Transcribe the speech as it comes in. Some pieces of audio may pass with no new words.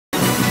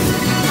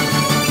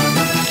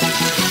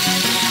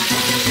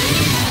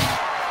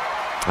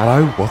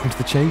Hello, welcome to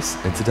The Chase,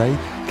 and today,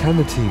 can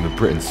the team of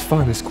Britain's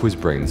finest quiz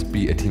brains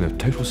beat a team of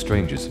total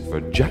strangers for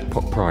a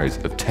jackpot prize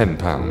of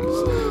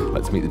 £10?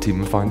 Let's meet the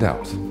team and find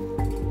out.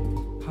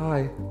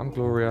 Hi, I'm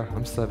Gloria,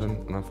 I'm 7,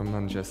 and I'm from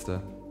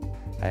Manchester.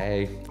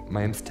 Hey,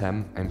 my name's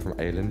Tim, I'm from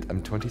Ireland,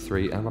 I'm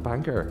 23, and I'm a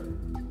banker.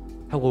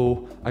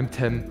 Hello, I'm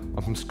Tim,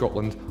 I'm from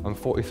Scotland, I'm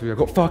 43, I've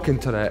got fucking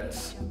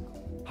Tourette's.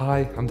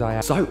 Hi, I'm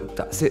Diane. So,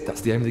 that's it,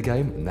 that's the aim of the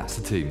game, and that's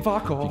the team.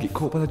 Fuck off. You get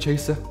caught by the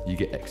chaser, you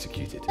get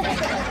executed.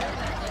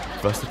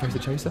 First to face the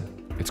chaser,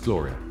 it's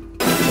Gloria.